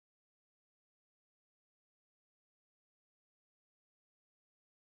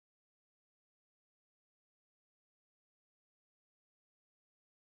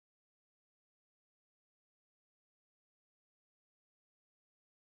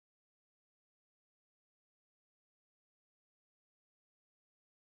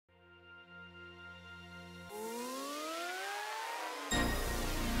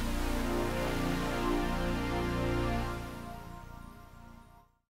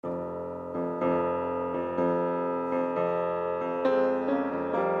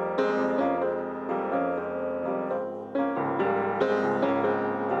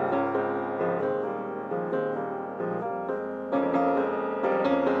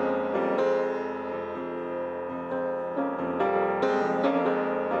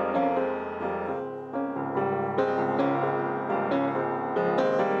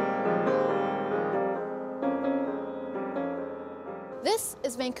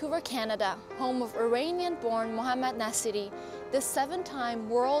Vancouver, Canada, home of Iranian-born Muhammad Nasiri, the 7-time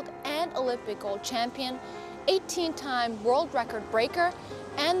world and Olympic gold champion, 18-time world record breaker,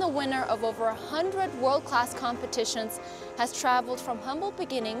 and the winner of over 100 world-class competitions, has traveled from humble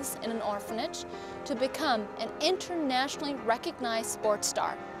beginnings in an orphanage to become an internationally recognized sports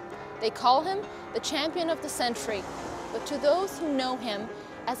star. They call him the champion of the century, but to those who know him,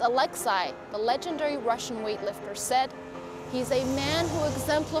 as Alekseyev, the legendary Russian weightlifter, said, he's a man who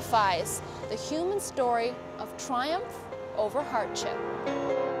exemplifies the human story of triumph over hardship.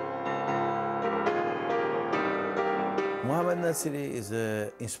 Muhammad Nasiri is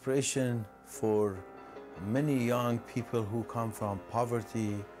an inspiration for many young people who come from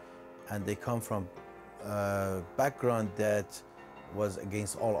poverty, and they come from a background that was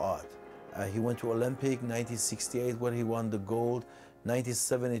against all odds. He went to Olympic 1968 where he won the gold.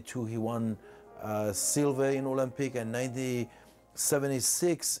 1972 he won silver in Olympic, and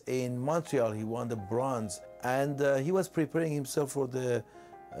 1976 in Montreal he won the bronze. And he was preparing himself for the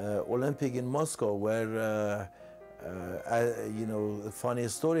Olympic in Moscow, where you know, the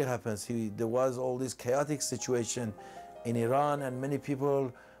funniest story happens. There was all this chaotic situation in Iran, and many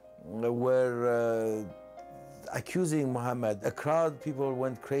people were accusing Muhammad. A crowd, people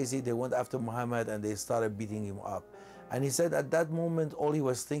went crazy. They went after Muhammad and they started beating him up. And he said at that moment, all he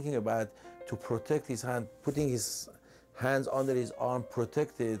was thinking about to protect his hand, putting his hands under his arm,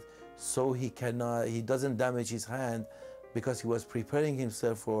 protected, so he doesn't damage his hand, because he was preparing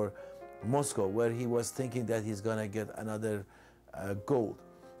himself for Moscow, where he was thinking that he's gonna get another gold.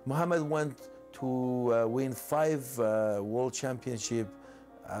 Muhammad went to win 5 world championship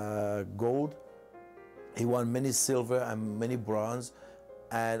gold. He won many silver and many bronze,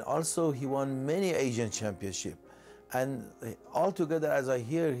 and also he won many Asian championship. And altogether, as I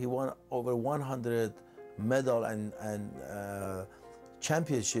hear, he won over 100 medal and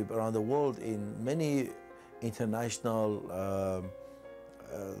championship around the world in many international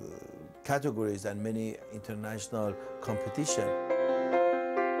categories and many international competition.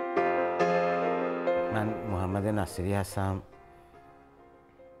 من محمد ناصری هستم.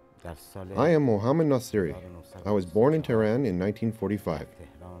 I am Mohammad Nasiri. I was born in Tehran in 1945.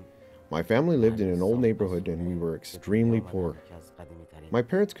 My family lived in an old neighborhood and we were extremely poor. My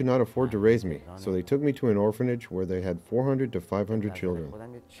parents could not afford to raise me, so they took me to an orphanage where they had 400 to 500 children.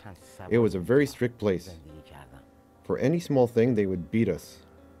 It was a very strict place. For any small thing, they would beat us.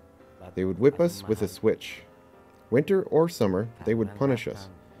 They would whip us with a switch. Winter or summer, they would punish us.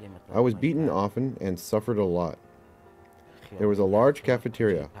 I was beaten often and suffered a lot. There was a large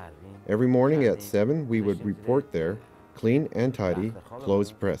cafeteria. Every morning at 7, we would report there, clean and tidy,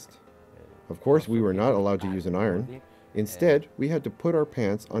 clothes pressed. Of course, we were not allowed to use an iron. Instead, we had to put our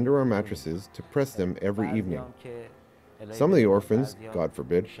pants under our mattresses to press them every evening. Some of the orphans, God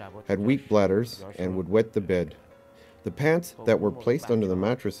forbid, had weak bladders and would wet the bed. The pants that were placed under the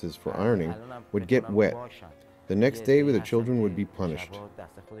mattresses for ironing would get wet. The next day, the children would be punished.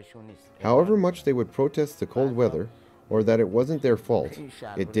 However much they would protest the cold weather, or that it wasn't their fault,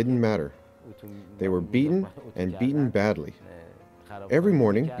 it didn't matter. They were beaten, and beaten badly. Every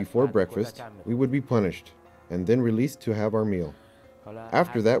morning, before breakfast, we would be punished, and then released to have our meal.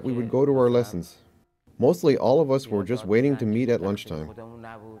 After that, we would go to our lessons. Mostly all of us were just waiting to meet at lunchtime.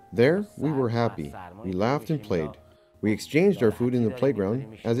 There, we were happy. We laughed and played. We exchanged our food in the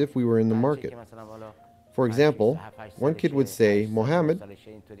playground as if we were in the market. For example, one kid would say, "Mohammad,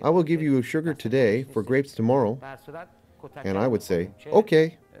 I will give you sugar today for grapes tomorrow." And I would say,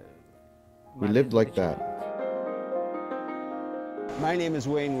 "Okay." We lived like that. My name is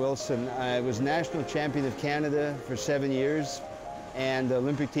Wayne Wilson. I was national champion of Canada for 7 years and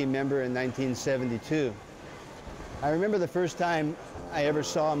Olympic team member in 1972. I remember the first time I ever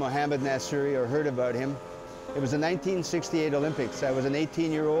saw Muhammad Nasiri or heard about him. It was the 1968 Olympics. I was an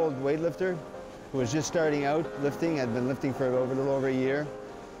 18-year-old weightlifter who was just starting out lifting. I'd been lifting for a little over a year.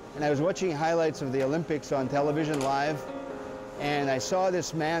 And I was watching highlights of the Olympics on television live, and I saw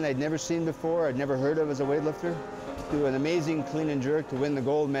this man I'd never seen before, I'd never heard of as a weightlifter, do an amazing clean and jerk to win the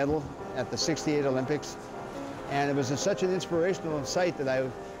gold medal at the 68 Olympics. And it was such an inspirational sight that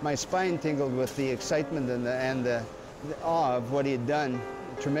my spine tingled with the excitement and the awe of what he had done,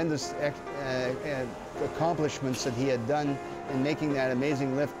 tremendous accomplishments that he had done in making that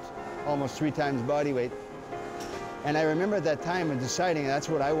amazing lift, almost 3 times body weight. And I remember at that time deciding that's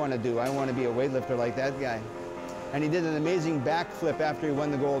what I want to do. I want to be a weightlifter like that guy. And he did an amazing backflip after he won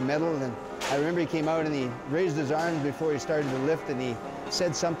the gold medal. And I remember he came out and he raised his arms before he started to lift, and he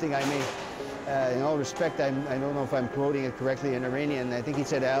said something I may in all respect, I don't know if I'm quoting it correctly in Iranian, I think he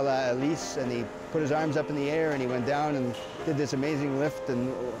said Allah Alice, and he put his arms up in the air and he went down and did this amazing lift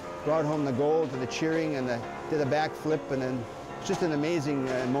and brought home the gold to the cheering and did a backflip, and then it's just an amazing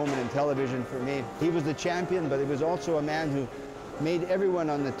moment in television for me. He was the champion, but he was also a man who made everyone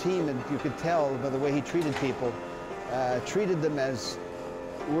on the team, and you could tell by the way he treated people, treated them as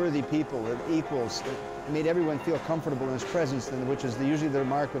worthy people, equals, that made everyone feel comfortable in his presence, which is usually the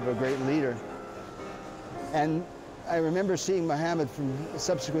mark of a great leader. And I remember seeing Mohammad from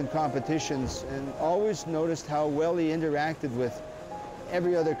subsequent competitions and always noticed how well he interacted with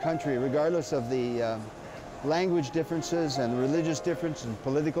every other country, regardless of the language differences and religious differences and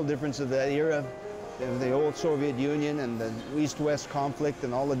political differences of that era, of the old Soviet Union and the East-West conflict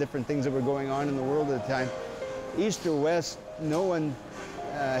and all the different things that were going on in the world at the time. East or West, no one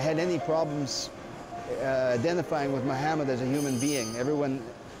had any problems identifying with Mohammad as a human being. Everyone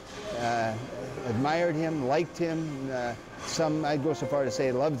admired him, liked him. Some, I'd go so far to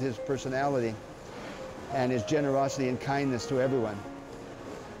say, loved his personality and his generosity and kindness to everyone.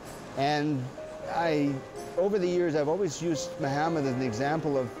 And over the years, I've always used Mohammad as an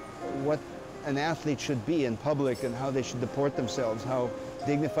example of what an athlete should be in public and how they should deport themselves, how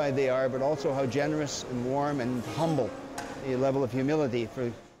dignified they are, but also how generous and warm and humble, a level of humility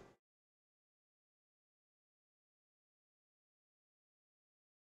for.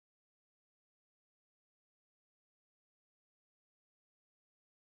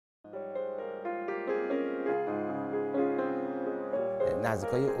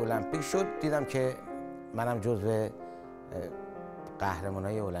 نزدیکای المپیک شد دیدم که منم جزو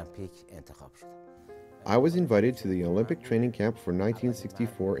قهرمانای المپیک انتخاب شدم. I was invited to the Olympic training camp for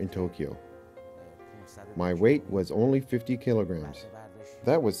 1964 in Tokyo. My weight was only 50 kilograms.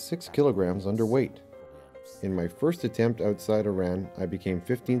 That was 6 kilograms underweight. In my first attempt outside Iran, I became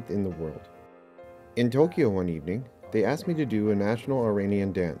 15th in the world. In Tokyo one evening, they asked me to do a national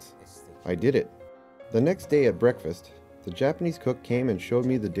Iranian dance. I did it. The next day at breakfast, the Japanese cook came and showed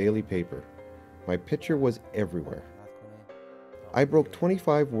me the daily paper. My picture was everywhere. I broke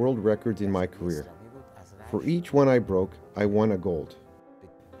 25 world records in my career. For each one I broke, I won a gold.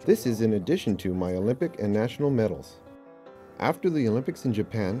 This is in addition to my Olympic and national medals. After the Olympics in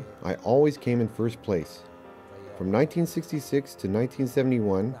Japan, I always came in first place. From 1966 to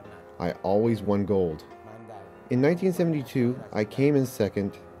 1971, I always won gold. In 1972, I came in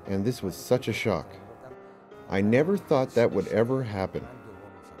second, and this was such a shock. I never thought that would ever happen.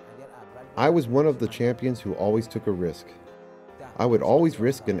 I was one of the champions who always took a risk. I would always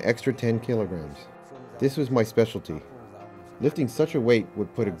risk an extra 10 kilograms. This was my specialty. Lifting such a weight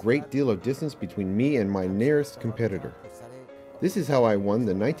would put a great deal of distance between me and my nearest competitor. This is how I won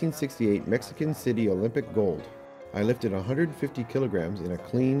the 1968 Mexican City Olympic gold. I lifted 150 kilograms in a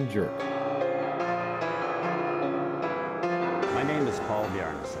clean jerk. My name is Paul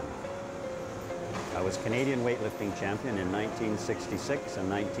Bjarnason. I was Canadian weightlifting champion in 1966 and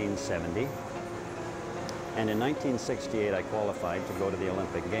 1970. And in 1968, I qualified to go to the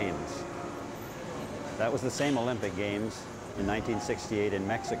Olympic Games. That was the same Olympic Games in 1968 in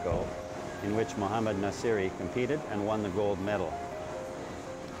Mexico, in which Muhammad Nasiri competed and won the gold medal.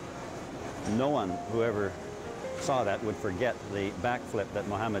 No one who ever saw that would forget the backflip that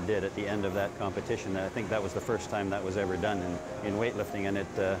Muhammad did at the end of that competition. I think that was the first time that was ever done in weightlifting, and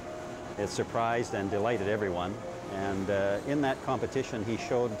it surprised and delighted everyone. And in that competition, he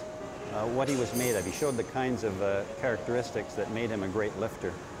showed what he was made of. He showed the kinds of characteristics that made him a great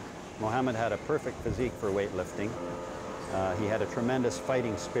lifter. Mohammad had a perfect physique for weightlifting. He had a tremendous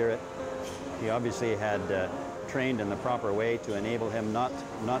fighting spirit. He obviously had trained in the proper way to enable him not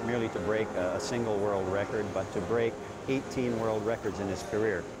merely to break a single world record, but to break 18 world records in his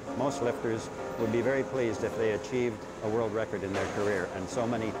career. Most lifters would be very pleased if they achieved a world record in their career, and so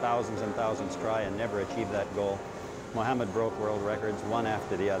many thousands and thousands try and never achieve that goal. Mohammad broke world records one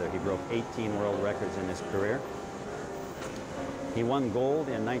after the other. He broke 18 world records in his career. He won gold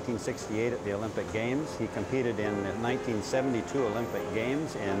in 1968 at the Olympic Games. He competed in the 1972 Olympic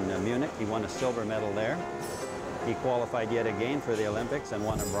Games in Munich. He won a silver medal there. He qualified yet again for the Olympics and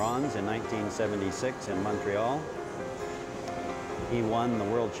won a bronze in 1976 in Montreal. He won the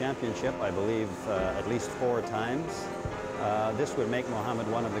World Championship, I believe, at least 4 times. This would make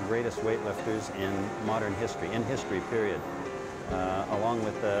Mohammad one of the greatest weightlifters in modern history, period. Along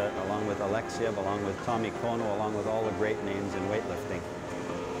with Alekseyev, along with Tommy Kono, along with all the great names in weightlifting.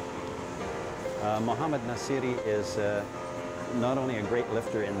 Muhammad Nasiri is not only a great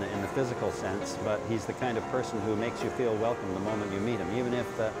lifter in the physical sense, but he's the kind of person who makes you feel welcome the moment you meet him.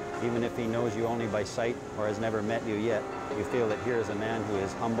 Even if he knows you only by sight or has never met you yet, you feel that here is a man who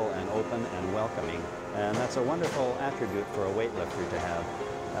is humble and open and welcoming. And that's a wonderful attribute for a weightlifter to have.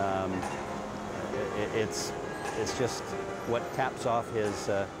 It's just what caps off his,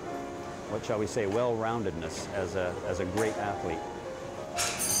 what shall we say, well-roundedness as a great athlete.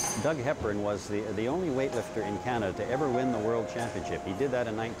 Doug Hepburn was the only weightlifter in Canada to ever win the World Championship. He did that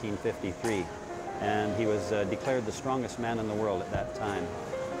in 1953, and he was declared the strongest man in the world at that time.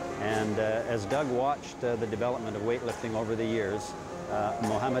 And as Doug watched the development of weightlifting over the years,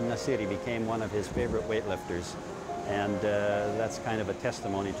 Muhammad Nasiri became one of his favorite weightlifters. And that's kind of a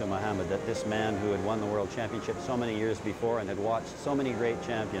testimony to Mohammed, that this man who had won the World Championship so many years before and had watched so many great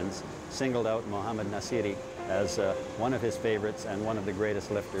champions singled out Muhammad Nasiri as one of his favorites and one of the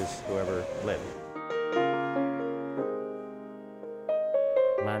greatest lifters who ever lived.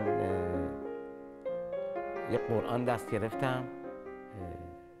 من یه قرآن دست گرفتم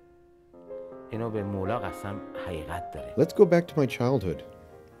اینو به مولا قسم حقیقت داره. Let's go back to my childhood.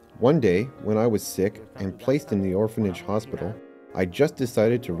 One day, when I was sick and placed in the orphanage hospital, I just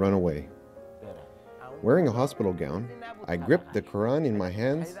decided to run away. Wearing a hospital gown, I gripped the Quran in my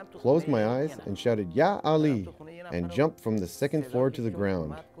hands, closed my eyes, and shouted, "Ya Ali!" and jumped from the second floor to the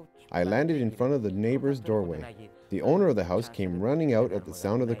ground. I landed in front of the neighbor's doorway. The owner of the house came running out at the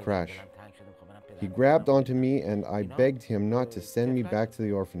sound of the crash. He grabbed onto me and I begged him not to send me back to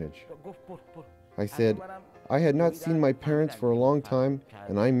the orphanage. I said, I had not seen my parents for a long time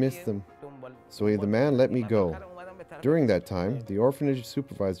and I missed them. So the man let me go. During that time, the orphanage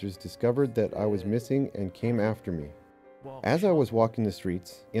supervisors discovered that I was missing and came after me. As I was walking the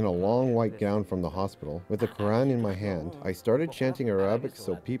streets, in a long white gown from the hospital, with the Quran in my hand, I started chanting Arabic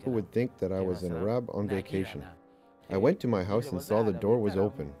so people would think that I was an Arab on vacation. I went to my house and saw the door was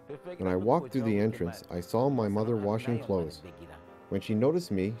open. When I walked through the entrance, I saw my mother washing clothes. When she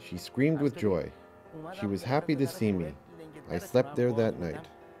noticed me, she screamed with joy. She was happy to see me. I slept there that night.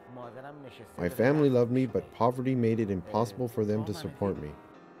 My family loved me, but poverty made it impossible for them to support me.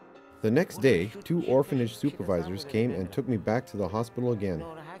 The next day, 2 orphanage supervisors came and took me back to the hospital again.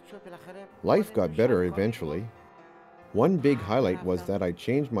 Life got better eventually. One big highlight was that I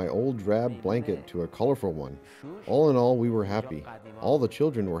changed my old drab blanket to a colorful one. All in all, we were happy. All the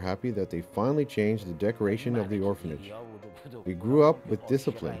children were happy that they finally changed the decoration of the orphanage. We grew up with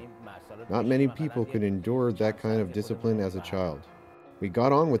discipline. Not many people could endure that kind of discipline as a child. We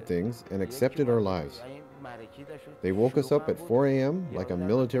got on with things and accepted our lives. They woke us up at 4 a.m. like a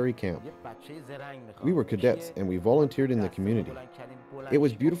military camp. We were cadets and we volunteered in the community. It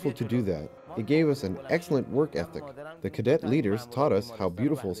was beautiful to do that. It gave us an excellent work ethic. The cadet leaders taught us how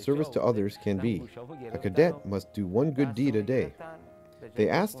beautiful service to others can be. A cadet must do one good deed a day. They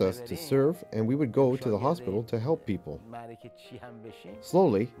asked us to serve and we would go to the hospital to help people.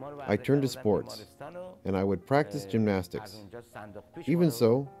 Slowly, I turned to sports and I would practice gymnastics. Even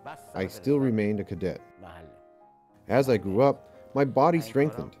so, I still remained a cadet. As I grew up, my body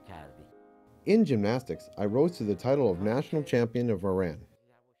strengthened. In gymnastics, I rose to the title of National Champion of Iran.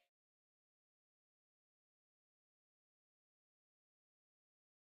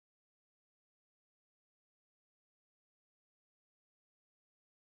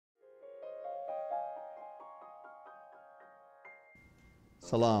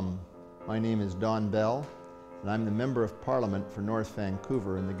 Salam. My name is Don Bell, and I'm the Member of Parliament for North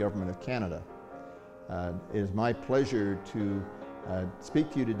Vancouver in the Government of Canada. It is my pleasure to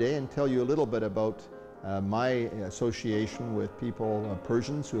speak to you today and tell you a little bit about my association with people,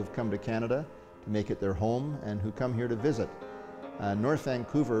 Persians who have come to Canada to make it their home and who come here to visit. North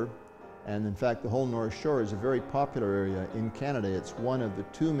Vancouver, and in fact the whole North Shore, is a very popular area in Canada. It's one of the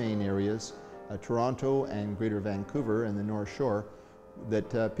 2 main areas, Toronto and Greater Vancouver and the North Shore,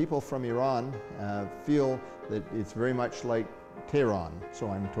 that people from Iran feel that it's very much like Tehran, so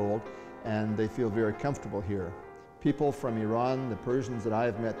I'm told, and they feel very comfortable here. People from Iran, the Persians that I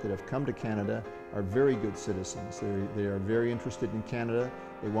have met that have come to Canada, are very good citizens. They are very interested in Canada.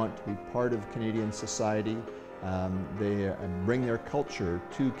 They want to be part of Canadian society. They bring their culture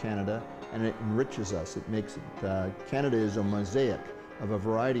to Canada, and it enriches us. It makes it, Canada is a mosaic of a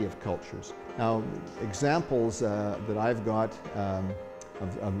variety of cultures. Now, examples that I've got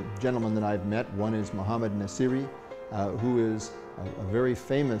of gentlemen that I've met, one is Muhammad Nasiri, who is a very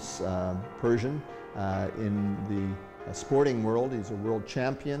famous Persian in the sporting world. He's a world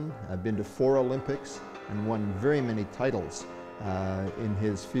champion, been to 4 Olympics and won very many titles in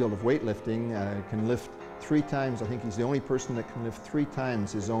his field of weightlifting. Can lift 3 times, I think he's the only person that can lift 3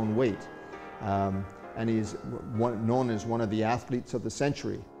 times his own weight. and he's known as one of the athletes of the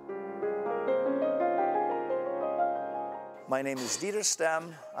century. My name is Dieter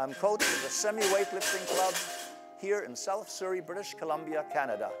Stam. I'm coach of the Semi-Weightlifting Club here in South Surrey, British Columbia,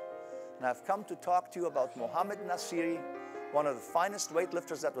 Canada. And I've come to talk to you about Muhammad Nasiri, one of the finest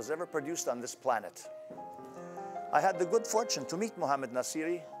weightlifters that was ever produced on this planet. I had the good fortune to meet Muhammad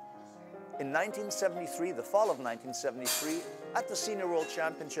Nasiri in 1973, the fall of 1973, at the Senior World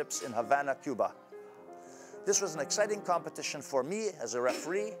Championships in Havana, Cuba. This was an exciting competition for me as a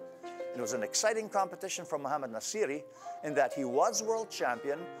referee. It was an exciting competition for Muhammad Nasiri in that he was world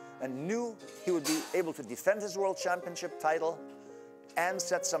champion and knew he would be able to defend his world championship title and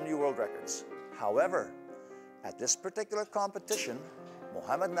set some new world records. However, at this particular competition,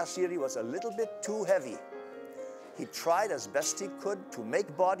 Muhammad Nasiri was a little bit too heavy. He tried as best he could to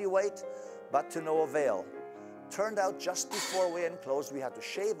make body weight, but to no avail. Turned out just before weigh-in closed, we had to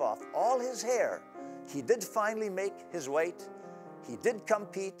shave off all his hair. He did finally make his weight. He did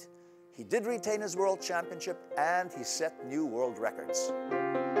compete. He did retain his world championship, and he set new world records.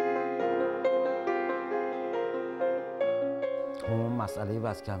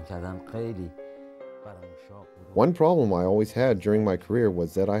 One problem I always had during my career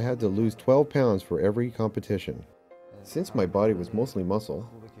was that I had to lose 12 pounds for every competition. Since my body was mostly muscle,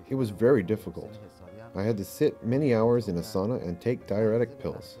 it was very difficult. I had to sit many hours in a sauna and take diuretic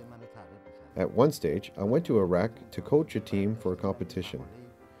pills. At one stage, I went to Iraq to coach a team for a competition.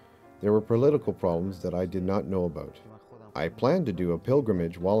 There were political problems that I did not know about. I planned to do a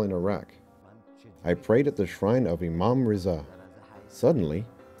pilgrimage while in Iraq. I prayed at the shrine of Imam Reza. Suddenly,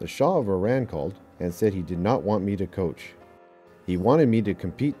 the Shah of Iran called and said he did not want me to coach. He wanted me to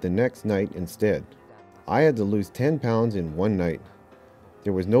compete the next night instead. I had to lose 10 pounds in one night.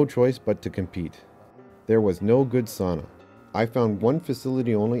 There was no choice but to compete. There was no good sauna. I found one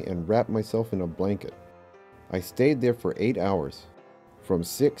facility only and wrapped myself in a blanket. I stayed there for 8 hours, from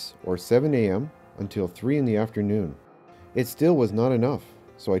 6 or 7 a.m. until 3 in the afternoon. It still was not enough,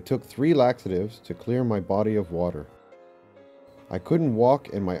 so I took 3 laxatives to clear my body of water. I couldn't walk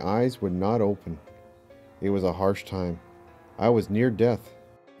and my eyes would not open. It was a harsh time. I was near death.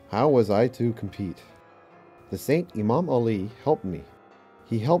 How was I to compete? The Saint Imam Ali helped me.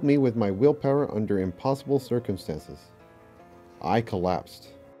 He helped me with my willpower under impossible circumstances. I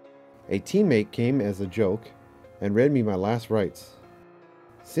collapsed. A teammate came as a joke and read me my last rites.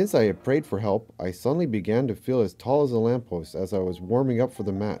 Since I had prayed for help, I suddenly began to feel as tall as a lamppost as I was warming up for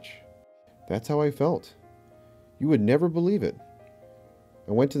the match. That's how I felt. You would never believe it.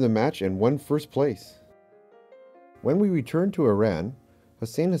 I went to the match and won first place. When we returned to Iran,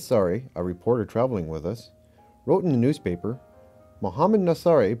 Hossein, a reporter traveling with us, wrote in the newspaper, "Muhammad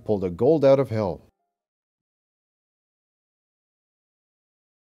Nasiri pulled a gold out of hell."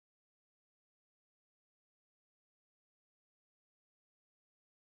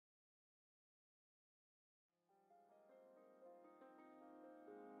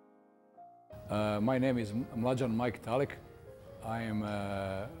 My name is Mlađan Mike Talek. I am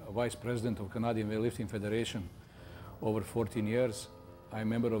Vice President of Canadian Weightlifting Federation over 14 years. I'm a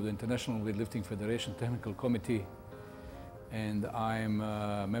member of the International Weightlifting Federation Technical Committee, and I'm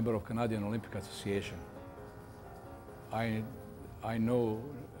a member of Canadian Olympic Association. I know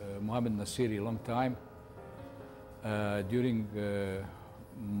Muhammad Nasiri a long time. During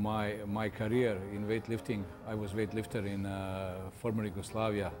my career in weightlifting, I was weightlifter in former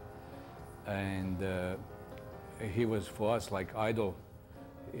Yugoslavia, and he was for us like idol.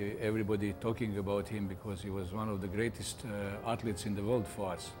 Everybody talking about him because he was one of the greatest athletes in the world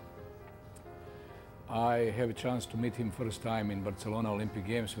for us. I have a chance to meet him first time in Barcelona Olympic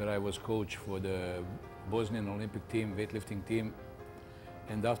Games, where I was coach for the Bosnian Olympic team, weightlifting team.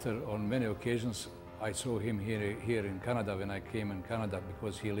 And after, on many occasions, I saw him here in Canada when I came in Canada,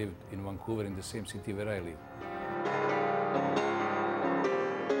 because he lived in Vancouver, in the same city where I live.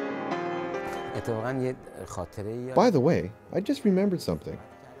 By the way, I just remembered something.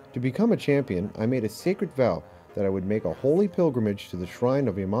 To become a champion, I made a sacred vow that I would make a holy pilgrimage to the shrine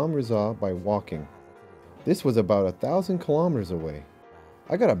of Imam Reza by walking. This was about 1,000 kilometers away.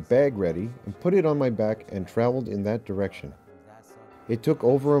 I got a bag ready and put it on my back and traveled in that direction. It took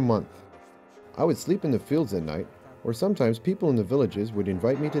over a month. I would sleep in the fields at night, or sometimes people in the villages would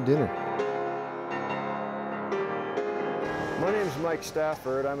invite me to dinner. My name is Mike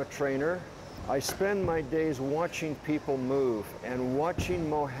Stafford. I'm a trainer. I spend my days watching people move, and watching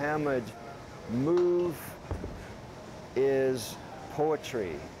Mohammad move is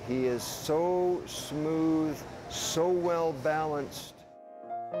poetry. He is so smooth, so well balanced.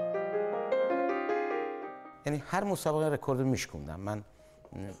 یعنی هر مسابقه رکورد میشکوندم. من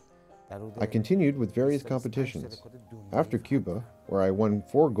I continued with various competitions. After Cuba, where I won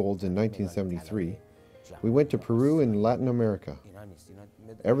 4 golds in 1973, we went to Peru in Latin America.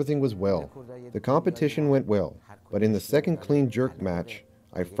 Everything was well. The competition went well, but in the second clean jerk match,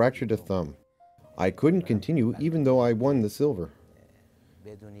 I fractured a thumb. I couldn't continue even though I won the silver.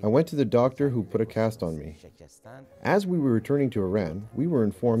 I went to the doctor who put a cast on me. As we were returning to Iran, we were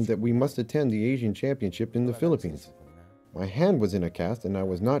informed that we must attend the Asian Championship in the Philippines. My hand was in a cast and I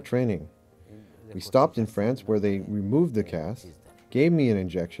was not training. We stopped in France where they removed the cast, gave me an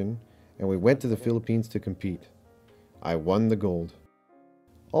injection, and we went to the Philippines to compete. I won the gold.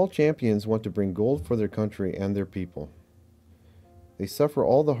 All champions want to bring gold for their country and their people. They suffer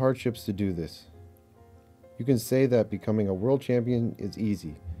all the hardships to do this. You can say that becoming a world champion is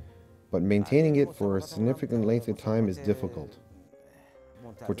easy, but maintaining it for a significant length of time is difficult.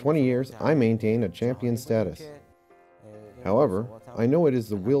 For 20 years, I maintain a champion status. However, I know it is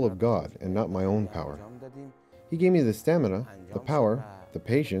the will of God and not my own power. He gave me the stamina, the power, the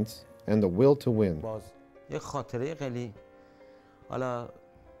patience, and the will to win.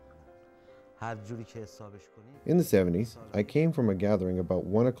 In the 70s, I came from a gathering about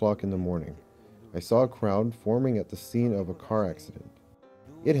 1 o'clock in the morning. I saw a crowd forming at the scene of a car accident.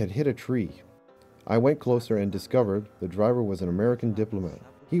 It had hit a tree. I went closer and discovered the driver was an American diplomat.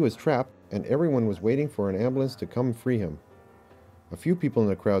 He was trapped and everyone was waiting for an ambulance to come free him. A few people in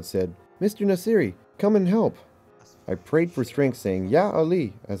the crowd said, "Mr. Nasiri, come and help." I prayed for strength saying, "Ya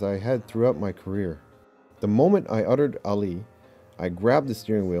Ali," as I had throughout my career. The moment I uttered Ali, I grabbed the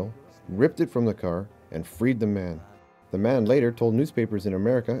steering wheel, ripped it from the car, and freed the man. The man later told newspapers in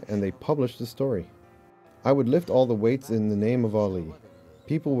America and they published the story. I would lift all the weights in the name of Ali.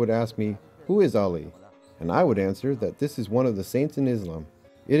 People would ask me, "Who is Ali?" And I would answer that this is one of the saints in Islam.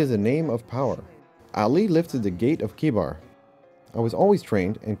 It is a name of power. Ali lifted the gate of Kibar. I was always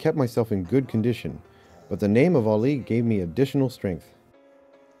trained and kept myself in good condition, but the name of Ali gave me additional strength.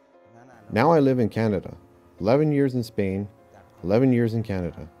 Now I live in Canada, 11 years in Spain, 11 years in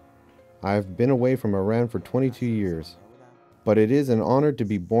Canada. I have been away from Iran for 22 years, but it is an honor to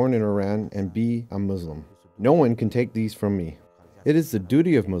be born in Iran and be a Muslim. No one can take these from me. It is the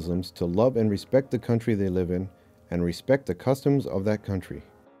duty of Muslims to love and respect the country they live in and respect the customs of that country.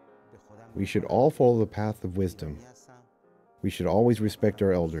 We should all follow the path of wisdom. We should always respect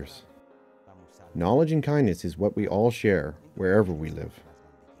our elders. Knowledge and kindness is what we all share wherever we live.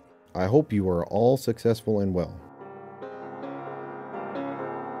 I hope you are all successful and well.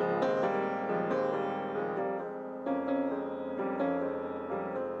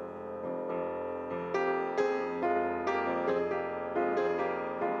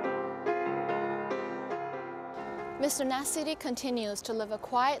 Mr. Nasiri continues to live a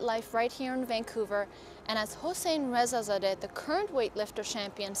quiet life right here in Vancouver, and as Hossein Razadeh, the current weightlifter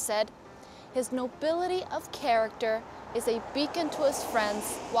champion, said, his nobility of character is a beacon to his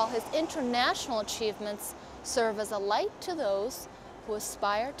friends, while his international achievements serve as a light to those who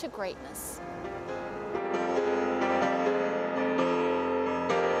aspire to greatness.